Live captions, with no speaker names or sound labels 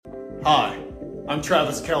Hi, I'm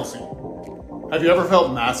Travis Kelsey. Have you ever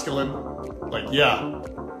felt masculine? Like, yeah,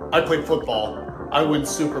 I play football, I win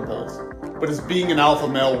Super Bowls, but is being an alpha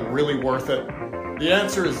male really worth it? The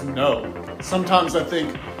answer is no. Sometimes I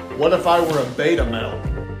think, what if I were a beta male?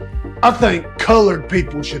 I think colored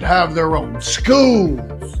people should have their own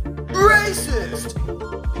schools. Racist!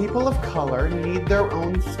 People of color need their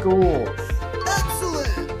own schools.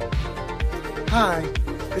 Excellent! Hi,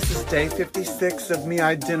 this is day 56 of me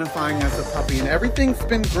identifying as a puppy, and everything's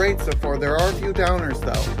been great so far. There are a few downers,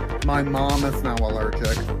 though. My mom is now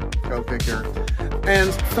allergic. Go figure.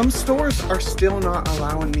 And some stores are still not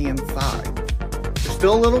allowing me inside. There's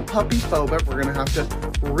still a little puppy phobic. We're going to have to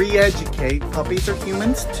re-educate. Puppies are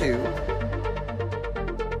humans, too.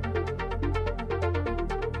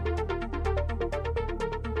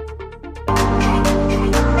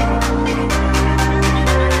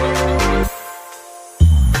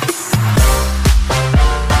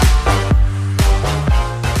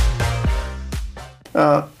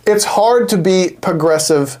 It's hard to be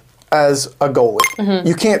progressive as a goalie. Mm-hmm.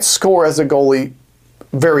 You can't score as a goalie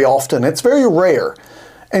very often. It's very rare.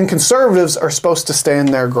 And conservatives are supposed to stand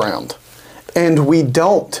their ground. And we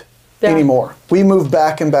don't anymore. We move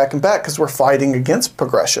back and back and back because we're fighting against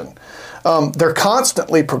progression. They're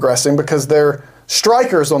constantly progressing because they're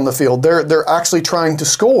strikers on the field. They're actually trying to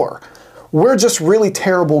score. We're just really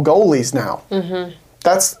terrible goalies now. Mm-hmm.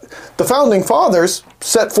 That's the founding fathers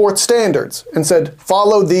set forth standards and said,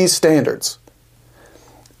 follow these standards.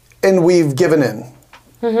 And we've given in.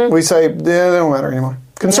 Mm-hmm. We say, they don't matter anymore.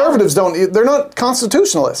 Conservatives they're not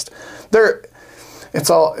constitutionalists. It's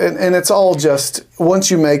all just, once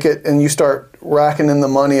you make it and you start racking in the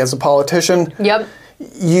money as a politician,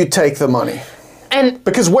 you take the money. And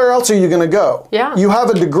because where else are you going to go? Yeah. You have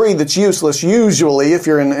a degree that's useless, usually, if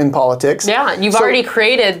you're in politics. Yeah, you've already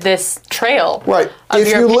created this trail. Right. If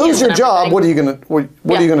you lose your job, what are you going to what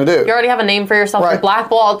are you going to do? You already have a name for yourself. You're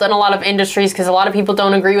blackballed in a lot of industries because a lot of people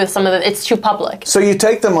don't agree with some of it. It's too public. So you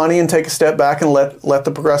take the money and take a step back and let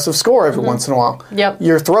the progressive score every once in a while. Yep.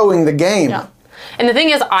 You're throwing the game. Yeah. And the thing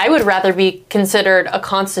is, I would rather be considered a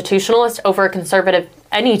constitutionalist over a conservative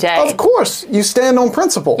any day. Of course. You stand on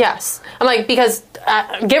principle. Yes. I'm like, because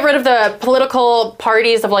get rid of the political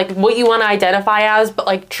parties of like what you want to identify as, but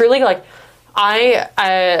like truly like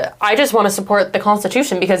I just want to support the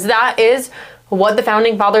Constitution because that is what the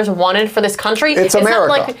founding fathers wanted for this country. It's America.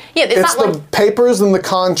 Not like, it's not the papers and the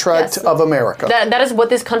contract of America. That is what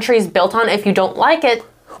this country is built on. If you don't like it,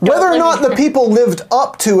 whether or not the people lived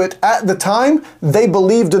up to it at the time, they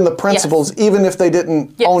believed in the principles, even if they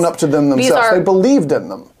didn't own up to them themselves. They believed in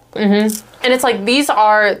them. Mm-hmm. And it's like, these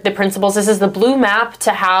are the principles. This is the blue map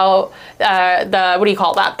to how what do you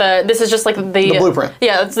call that? This is just like the blueprint.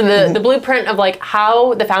 Yeah, it's the blueprint of like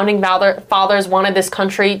how the founding fathers wanted this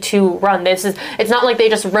country to run. It's not like they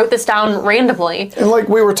just wrote this down randomly. And like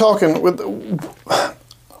we were talking with,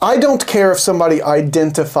 I don't care if somebody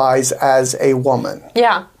identifies as a woman.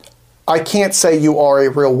 Yeah. I can't say you are a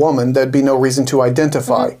real woman. There'd be no reason to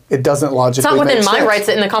identify. Mm-hmm. It doesn't logically make sense. It's not within my rights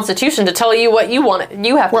in the Constitution to tell you what you want.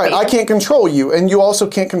 You have to be. Right. I can't control you. And you also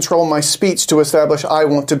can't control my speech to establish I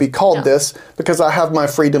want to be called this because I have my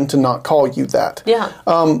freedom to not call you that. Yeah.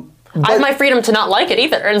 I have my freedom to not like it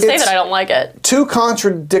either and say that I don't like it. Two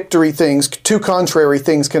contrary things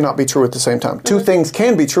cannot be true at the same time. Mm-hmm. Two things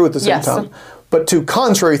can be true at the same time. But two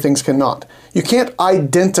contrary things cannot. You can't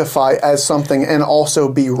identify as something and also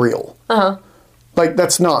be real. Uh-huh. Like,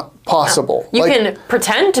 that's not possible. You can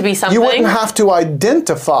pretend to be something. You wouldn't have to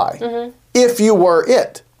identify if you were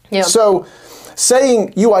it. Yeah. So,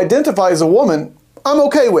 saying you identify as a woman, I'm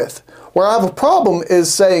okay with. Where I have a problem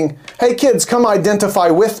is saying, hey kids, come identify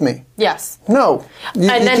with me. Yes. No.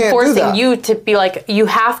 And then forcing you to be like, you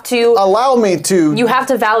have to... Allow me to... You have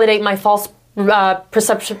to validate my false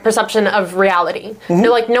perception of reality. Mm-hmm.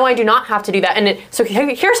 They're like, no, I do not have to do that. And so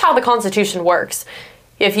here's how the Constitution works.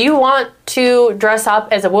 If you want to dress up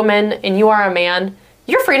as a woman and you are a man,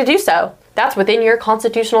 you're free to do so. That's within your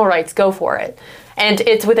constitutional rights. Go for it. And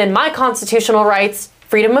it's within my constitutional rights,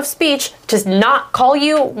 freedom of speech, to not call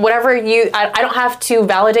you whatever I don't have to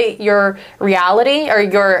validate your reality or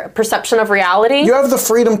your perception of reality. You have the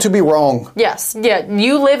freedom to be wrong. Yes. Yeah.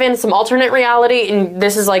 You live in some alternate reality and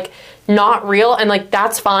this is like not real, and like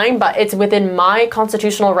that's fine, but it's within my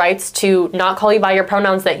constitutional rights to not call you by your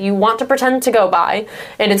pronouns that you want to pretend to go by,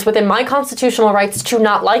 and it's within my constitutional rights to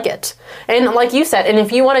not like it. And like you said, and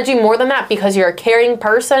if you want to do more than that because you're a caring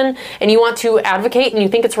person and you want to advocate and you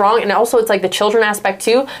think it's wrong, and also it's like the children aspect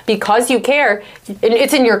too, because you care,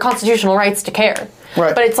 it's in your constitutional rights to care.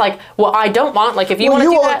 Right. But it's like, well, I don't want, like, if you want to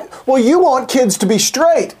do that... Well, you want kids to be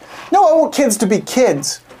straight. No, I want kids to be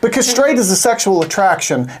kids. Because straight is a sexual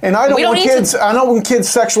attraction, and I don't want kids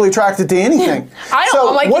sexually attracted to anything. I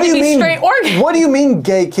don't want my kid to be straight or gay. What do you mean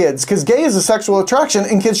gay kids? Because gay is a sexual attraction,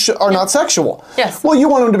 and kids are not sexual. Yes. Well, you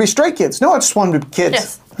want them to be straight kids. No, I just want them to be kids.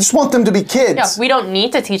 Yes. I just want them to be kids. Yeah, we don't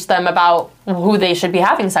need to teach them about who they should be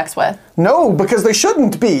having sex with. No, because they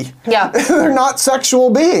shouldn't be. Yeah. They're not sexual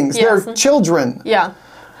beings. Yes. They're children. Yeah.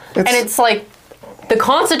 And it's like the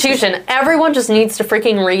Constitution, everyone just needs to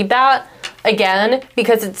freaking read that again,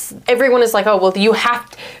 because everyone is like, oh, well, you have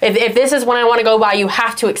to, if this is what I want to go by, you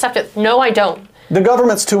have to accept it. No, I don't. The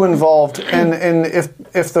government's too involved, and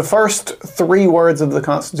if the first 3 words of the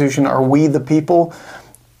Constitution are "we the people,"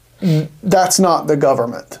 that's not the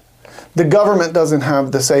government. The government doesn't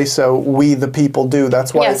have the say-so, we the people do.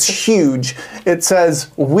 That's why it's huge. It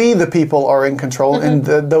says we the people are in control, and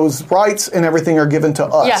those rights and everything are given to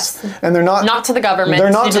us. Yes. And they're not to the government.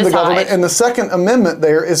 They're not to the government. And the Second Amendment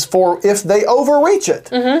there is for if they overreach it.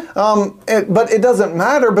 But it doesn't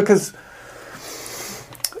matter because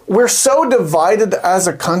we're so divided as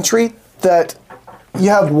a country that you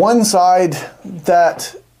have one side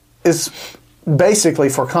that is basically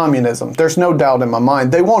for communism. There's no doubt in my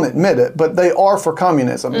mind. They won't admit it, but they are for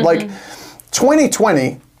communism. Like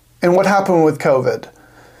 2020 and what happened with COVID,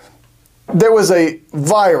 there was a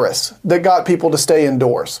virus that got people to stay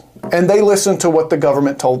indoors, and they listened to what the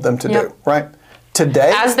government told them to do, right?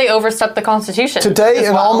 Today, as they overstepped the Constitution. Today,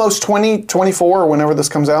 in almost 2024 or whenever this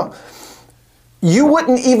comes out, you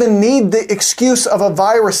wouldn't even need the excuse of a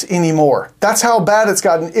virus anymore. That's how bad it's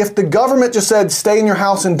gotten. If the government just said, stay in your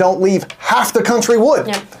house and don't leave, half the country would.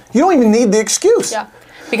 Yeah. You don't even need the excuse. Yeah,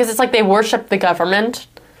 because it's like they worship the government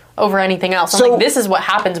over anything else. So, like, this is what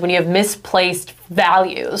happens when you have misplaced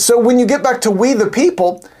values. So when you get back to we the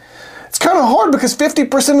people, it's kind of hard because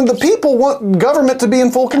 50% of the people want government to be in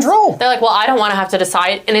full control. They're like, well, I don't want to have to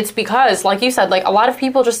decide. And it's because, like you said, like a lot of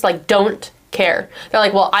people just like don't care. They're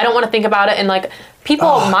like, well, I don't want to think about it, and like people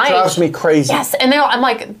my drives me crazy. Yes, and I'm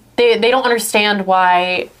like, they don't understand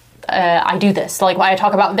why I do this. Like why I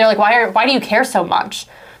talk about. They're like, why do you care so much?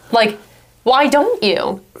 Like, why don't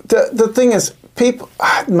you? The thing is, people.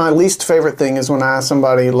 My least favorite thing is when I ask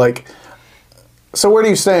somebody like, so where do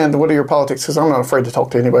you stand? What are your politics? Because I'm not afraid to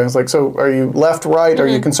talk to anybody. It's like, so are you left, right? Are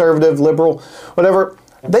you conservative, liberal, whatever?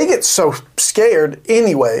 They get so scared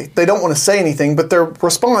anyway. They don't want to say anything, but their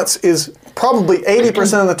response is probably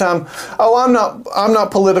 80% of the time, "Oh, I'm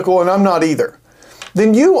not political, and I'm not either."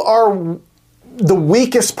 Then you are the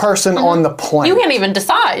weakest person on the planet. You can't even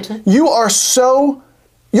decide.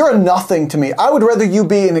 You're a nothing to me. I would rather you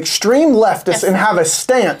be an extreme leftist and have a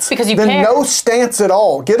stance than no stance at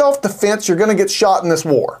all. Get off the fence. You're going to get shot in this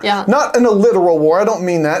war. Yeah. Not in a literal war. I don't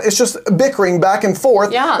mean that. It's just bickering back and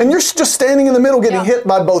forth. Yeah. And you're just standing in the middle getting hit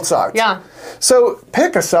by both sides. Yeah. So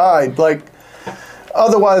pick a side. Like,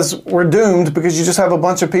 otherwise, we're doomed because you just have a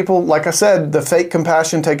bunch of people, like I said, the fake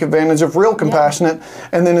compassion take advantage of real compassionate.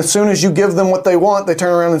 And then as soon as you give them what they want, they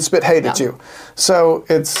turn around and spit hate at you. So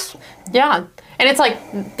it's... Yeah. And it's like,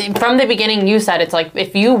 from the beginning you said, it's like,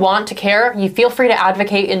 if you want to care, you feel free to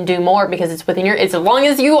advocate and do more because it's within as long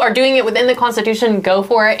as you are doing it within the Constitution, go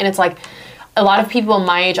for it. And it's like, a lot of people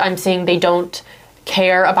my age, I'm seeing they don't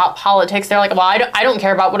care about politics. They're like, well, I don't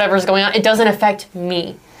care about whatever's going on. It doesn't affect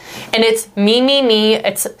me. And it's me.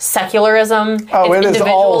 It's secularism. Oh, it's it is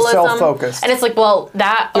all self-focused. And it's like, well,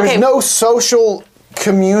 There's no social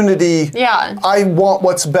community. Yeah. I want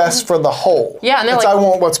what's best for the whole. Yeah, and they're like, I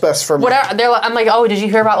want what's best for me. Whatever. I'm like, oh, did you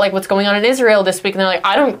hear about like what's going on in Israel this week? And they're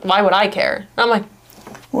like, why would I care? And I'm like,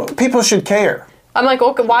 well, people should care. I'm like,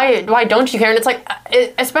 okay, why don't you care? And it's like,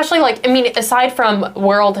 especially like, I mean, aside from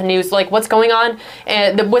world news, like what's going on,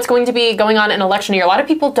 what's going to be going on in election year, a lot of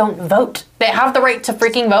people don't vote. They have the right to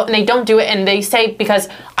freaking vote and they don't do it. And they say, because,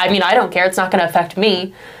 I mean, I don't care. It's not going to affect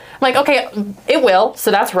me. I'm like, okay, it will,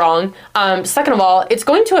 so that's wrong. Second of all, it's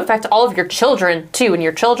going to affect all of your children, too, and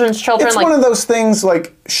your children's children. It's one of those things,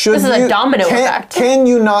 like, this is a domino effect. Can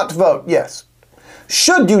you not vote? Yes.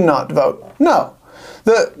 Should you not vote? No.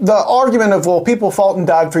 The argument of, well, people fought and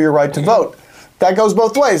died for your right to vote, that goes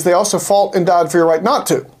both ways. They also fought and died for your right not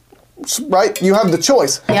to. Right? You have the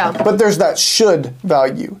choice. Yeah. But there's that should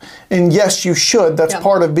value. And yes, you should. That's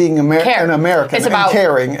part of being an American. It's about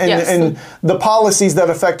caring. And the policies that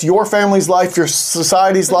affect your family's life, your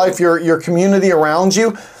society's life, your community around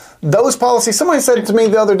you, those policies. Somebody said to me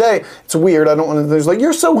the other day, it's weird, I don't want to, there's like,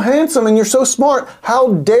 you're so handsome and you're so smart.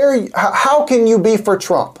 How dare you, how can you be for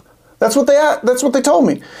Trump? That's what they told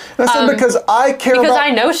me. And I said, because I care about... Because I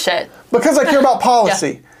know shit. Because I care about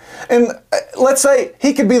policy. Yeah. And let's say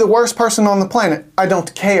he could be the worst person on the planet. I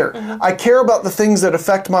don't care. I care about the things that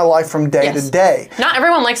affect my life from day to day. Not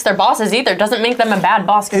everyone likes their bosses either. Doesn't make them a bad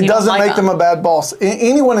boss. It doesn't make them a bad boss.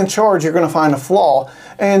 Anyone in charge, you're going to find a flaw.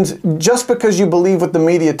 And just because you believe what the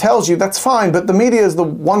media tells you, that's fine. But the media is the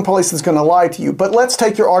one place that's going to lie to you. But let's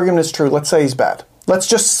take your argument as true. Let's say he's bad. Let's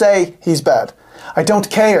just say he's bad. I don't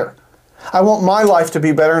care. I want my life to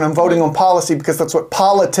be better, and I'm voting on policy because that's what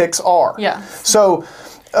politics are. Yeah. So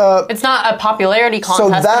it's not a popularity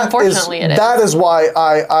contest, but unfortunately it is. That is why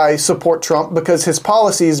I support Trump, because his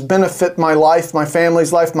policies benefit my life, my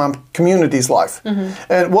family's life, my community's life.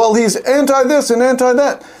 And, well, he's anti-this and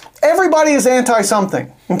anti-that. Everybody is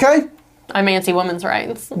anti-something, okay? I'm anti-women's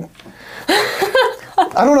rights.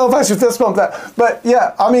 I don't know if I should fist bump that. But,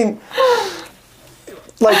 yeah, I mean,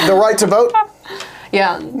 like the right to vote.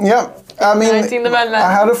 Yeah. Yeah. I mean, 19th Amendment.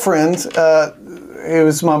 I had a friend, it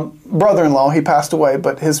was my brother-in-law, he passed away,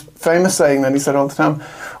 but his famous saying that he said all the time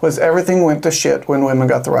was, everything went to shit when women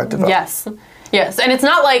got the right to vote. Yes. Yes, and it's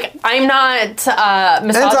not like I'm not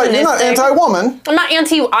misogynistic. You're not anti-woman. I'm not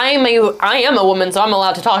anti. I am a woman, so I'm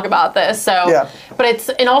allowed to talk about this. So, yeah. But it's,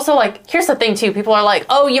 and also like, here's the thing too. People are like,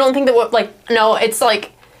 oh, you don't think that no, it's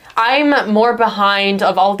like, I'm more behind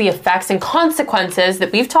of all the effects and consequences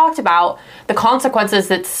that we've talked about, the consequences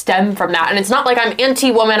that stem from that. And it's not like I'm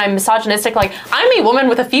anti-woman, I'm misogynistic. Like, I'm a woman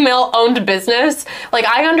with a female-owned business. Like,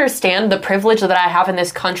 I understand the privilege that I have in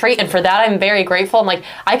this country, and for that I'm very grateful. And like,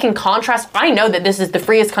 I can contrast. I know that this is the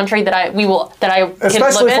freest country that I can live in.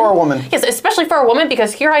 Especially for a woman. Yes, especially for a woman,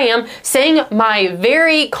 because here I am saying my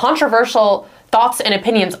very controversial thoughts and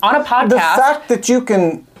opinions on a podcast. The fact that you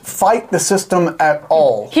can fight the system at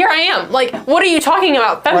all. Here I am. Like, what are you talking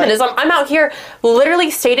about? Feminism. Right. I'm out here literally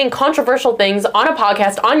stating controversial things on a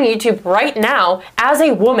podcast on YouTube right now as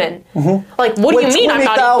a woman. Like, what do you mean I'm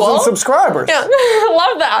not equal? 20,000 subscribers. Yeah, I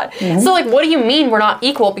love that. So, like, what do you mean we're not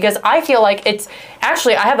equal? Because I feel like it's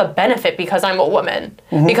actually, I have a benefit because I'm a woman.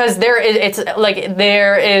 Because there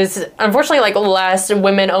is unfortunately like less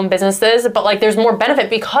women-owned businesses, but like there's more benefit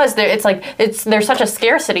because there's such a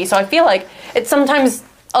scarcity. So I feel like it's sometimes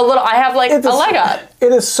a little, I have like a leg up.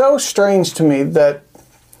 It is so strange to me that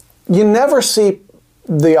you never see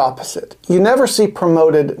the opposite. You never see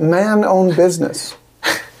promoted man-owned business.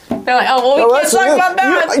 They're like, oh, well, we can't talk about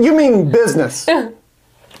that. You mean business.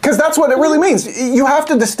 Because that's what it really means. You have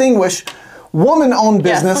to distinguish woman-owned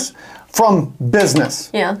business from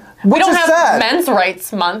business. Yeah. Which we don't is have sad. Men's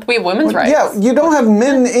rights month. We have women's rights. Yeah, you don't have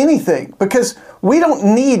men anything because we don't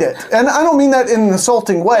need it. And I don't mean that in an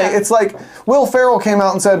insulting way. Yeah. It's like Will Ferrell came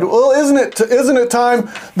out and said, well, isn't it time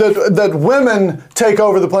that women take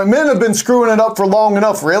over the planet? Men have been screwing it up for long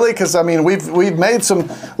enough, really? Because, I mean, we've made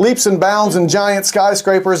some leaps and bounds and giant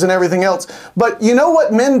skyscrapers and everything else. But you know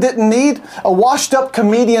what men didn't need? A washed-up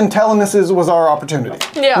comedian telling us it was our opportunity.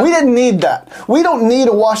 Yeah. We didn't need that. We don't need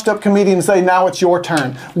a washed-up comedian to say, now it's your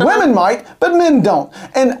turn. Women might, but men don't.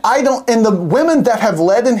 And and the women that have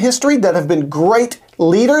led in history, that have been great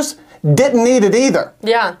leaders, didn't need it either.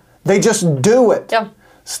 Yeah. They just do it. Yeah.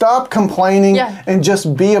 Stop complaining and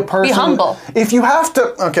just be a person. Be humble. If you have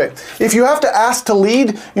to ask to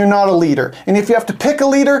lead, you're not a leader. And if you have to pick a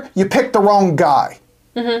leader, you pick the wrong guy.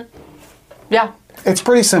 Yeah. It's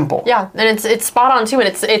pretty simple. Yeah, and it's spot on too,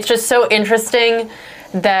 and it's just so interesting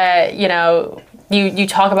that, you know, you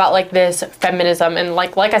talk about like this feminism, and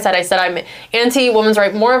like I said I'm anti-women's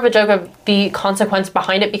right, more of a joke of the consequence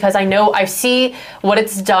behind it, because I see what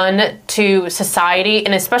it's done to society,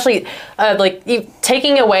 and especially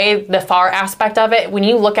taking away the far aspect of it. When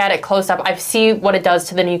you look at it close up, I see what it does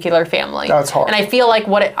to the nuclear family. That's hard. And I feel like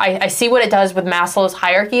I see what it does with Maslow's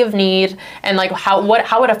hierarchy of need, and like how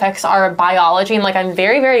it affects our biology, and like I'm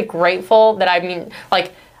very, very grateful that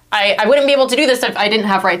I wouldn't be able to do this if I didn't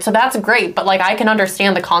have rights. So that's great, but like I can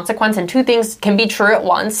understand the consequence, and two things can be true at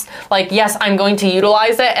once. Like, yes, I'm going to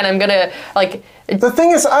utilize it, and I'm gonna like. The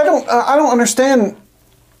thing is, I don't understand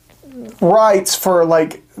rights for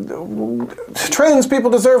like trans people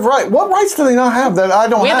deserve right. What rights do they not have that I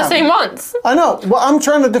don't have? We have the same ones. I know. Well, I'm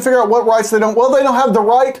trying to figure out what rights they don't. Well, they don't have the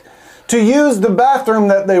right to use the bathroom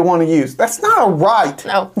that they want to use. That's not a right.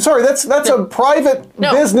 No. I'm sorry, that's a private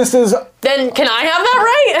business's. Then can I have that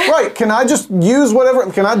right? Right. Can I just use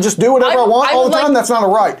whatever, can I just do whatever I want all the time? That's not a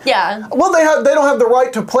right. Yeah. Well, they don't have the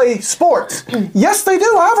right to play sports. Yes, they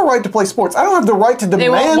do. I have a right to play sports. I don't have the right to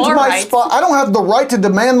demand my spot. I don't have the right to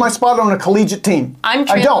demand my spot on a collegiate team. I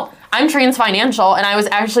don't. I'm trans financial, and I was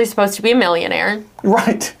actually supposed to be a millionaire.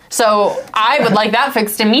 Right. So I would like that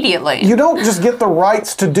fixed immediately. You don't just get the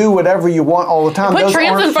rights to do whatever you want all the time. Put Those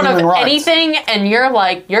trans aren't in front of human rights. anything, and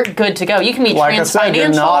you're good to go. You can be Like trans I said,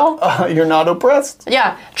 financial. you're not oppressed.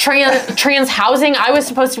 Yeah, trans housing. I was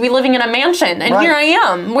supposed to be living in a mansion, and Right. here I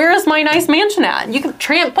am. Where is my nice mansion at? You can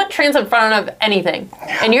put trans in front of anything,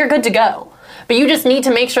 and you're good to go. But you just need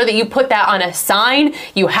to make sure that you put that on a sign,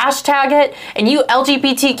 you hashtag it, and you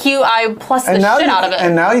LGBTQI plus the shit out of it.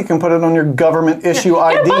 And now you can put it on your government issue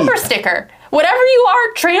ID. Get a bumper sticker. Whatever you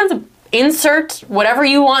are, trans, insert whatever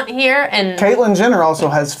you want here. And Caitlyn Jenner also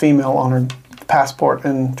has female on her passport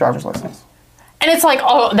and driver's license. And it's like,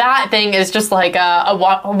 oh, that thing is just like a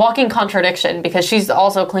walking contradiction because she's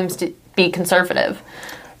also claims to be conservative.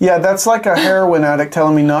 Yeah, that's like a heroin addict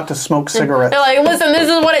telling me not to smoke cigarettes. They're like, listen, this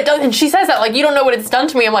is what it does. And she says that, like, you don't know what it's done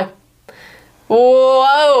to me. I'm like,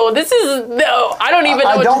 whoa, this is, no, I don't even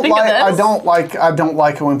know what to think of this. I don't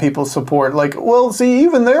like it when people support, like, well, see,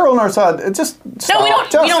 even they're on our side. It just stop. No, we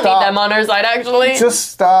don't need them on our side, actually. Just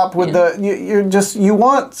stop with you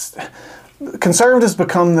want, conservatives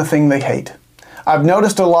become the thing they hate. I've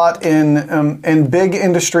noticed a lot in big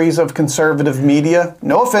industries of conservative media,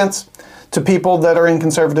 no offense to people that are in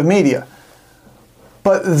conservative media,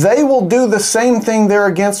 but they will do the same thing they're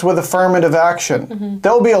against with affirmative action. Mm-hmm.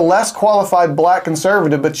 There'll be a less qualified black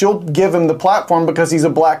conservative, but you'll give him the platform because he's a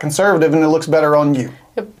black conservative and it looks better on you.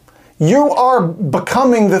 Yep. You are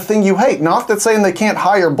becoming the thing you hate. Not that saying they can't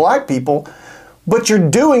hire black people, but you're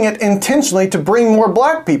doing it intentionally to bring more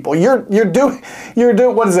black people. You're doing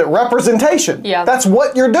what is it? Representation. Yeah. That's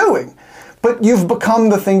what you're doing. But you've become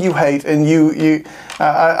the thing you hate, and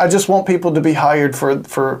I just want people to be hired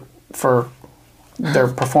for their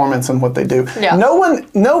performance and what they do. Yeah.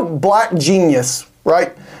 No black genius,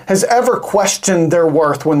 right, has ever questioned their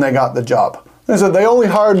worth when they got the job. They said, they only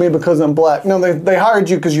hired me because I'm black. No, they hired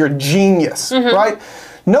you because you're a genius, right?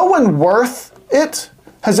 No one worth it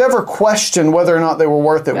has ever questioned whether or not they were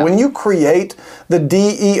worth it. Yeah. When you create the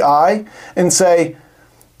DEI and say,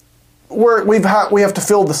 we have to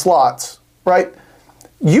fill the slots, right?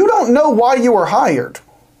 You don't know why you were hired.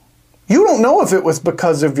 You don't know if it was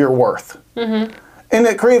because of your worth. Mm-hmm. And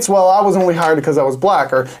it creates, well, I was only hired because I was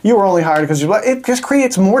black, or you were only hired because you're black. It just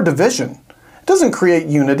creates more division. It doesn't create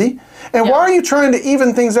unity. And why are you trying to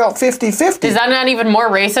even things out 50-50? Is that not even more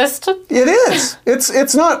racist? It is.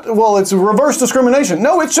 It's not, well, it's reverse discrimination.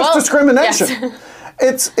 No, it's just discrimination.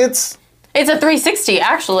 Yes. It's a 360,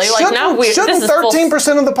 actually. Like now shouldn't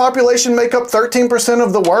 13% of the population make up 13%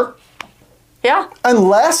 of the work? Yeah.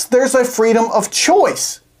 Unless there's a freedom of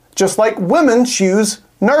choice. Just like women choose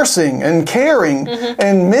nursing and caring,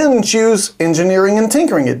 and men choose engineering and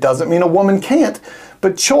tinkering. It doesn't mean a woman can't,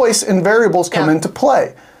 but choice and variables come into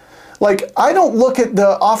play. Like, I don't look at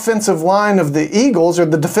the offensive line of the Eagles or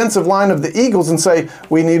the defensive line of the Eagles and say,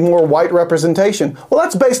 we need more white representation. Well,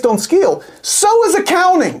 that's based on skill. So is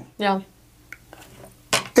accounting. Yeah.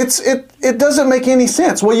 It doesn't make any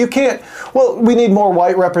sense. Well, we need more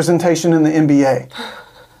white representation in the NBA.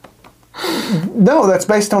 No, that's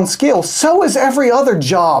based on skill. So is every other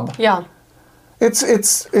job. Yeah. It's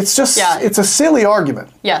just it's a silly argument.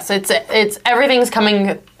 Yes, it's everything's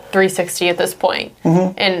coming 360 at this point,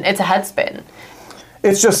 and it's a head spin.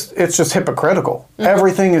 It's just hypocritical.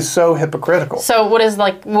 Everything is so hypocritical. So what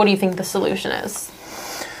do you think the solution is?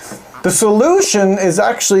 The solution is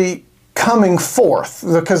actually coming forth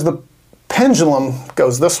because the pendulum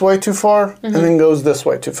goes this way too far and then goes this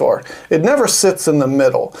way too far. It never sits in the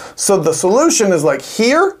middle. So the solution is like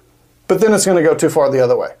here, but then it's going to go too far the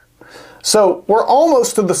other way. So we're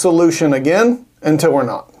almost to the solution again until we're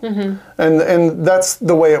not. And that's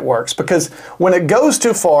the way it works, because when it goes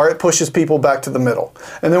too far, it pushes people back to the middle.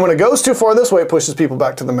 And then when it goes too far this way, it pushes people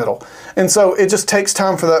back to the middle. And so it just takes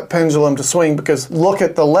time for that pendulum to swing, because look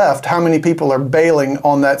at the left, how many people are bailing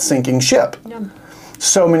on that sinking ship? Yeah.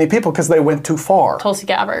 So many people, because they went too far. Tulsi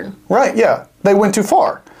Gabbard. Right, yeah. They went too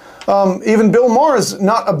far. Even Bill Maher is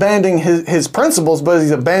not abandoning his principles, but he's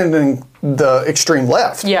abandoning the extreme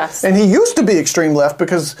left. Yes. And he used to be extreme left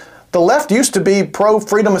because the left used to be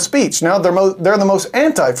pro-freedom of speech. Now they're the most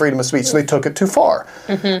anti-freedom of speech. So they took it too far.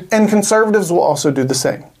 And conservatives will also do the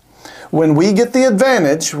same. When we get the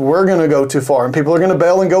advantage, we're going to go too far, and people are going to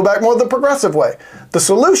bail and go back more the progressive way. The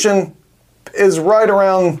solution is right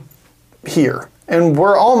around here. And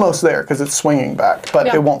we're almost there because it's swinging back,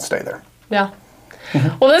 but it won't stay there. Yeah.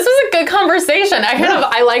 Well, this was a good conversation.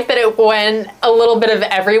 I like that it went a little bit of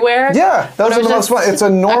everywhere. Yeah, those are the most fun. It's a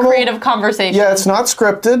normal, creative conversation. Yeah, it's not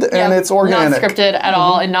scripted and it's organic. Not scripted at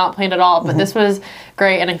all and not planned at all. But this was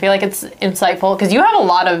great, and I feel like it's insightful because you have a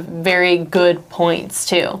lot of very good points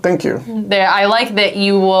too. Thank you. I like that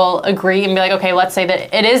you will agree and be like, okay, let's say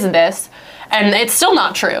that it is this, and it's still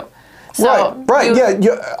not true. So right.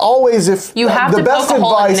 You always, if you have to poke a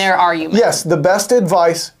hole in their argument. Yes, the best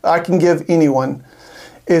advice I can give anyone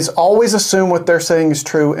is always assume what they're saying is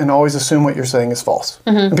true and always assume what you're saying is false.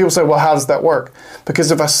 And people say, well, how does that work?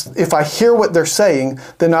 Because if I hear what they're saying,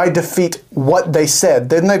 then I defeat what they said.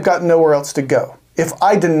 Then they've got nowhere else to go. If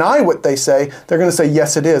I deny what they say, they're going to say,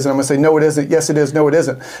 yes, it is. And I'm going to say, no, it isn't. Yes, it is. No, it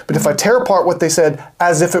isn't. But if I tear apart what they said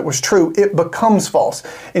as if it was true, it becomes false.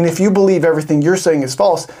 And if you believe everything you're saying is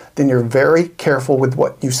false, then you're very careful with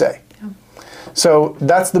what you say. Yeah. So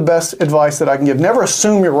that's the best advice that I can give. Never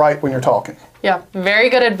assume you're right when you're talking. Yeah, very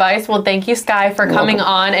good advice. Well, thank you, Sky, for coming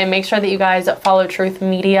on, and make sure that you guys follow Truth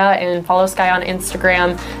Media and follow Sky on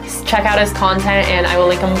Instagram. Check out his content, and I will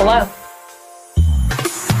link him below.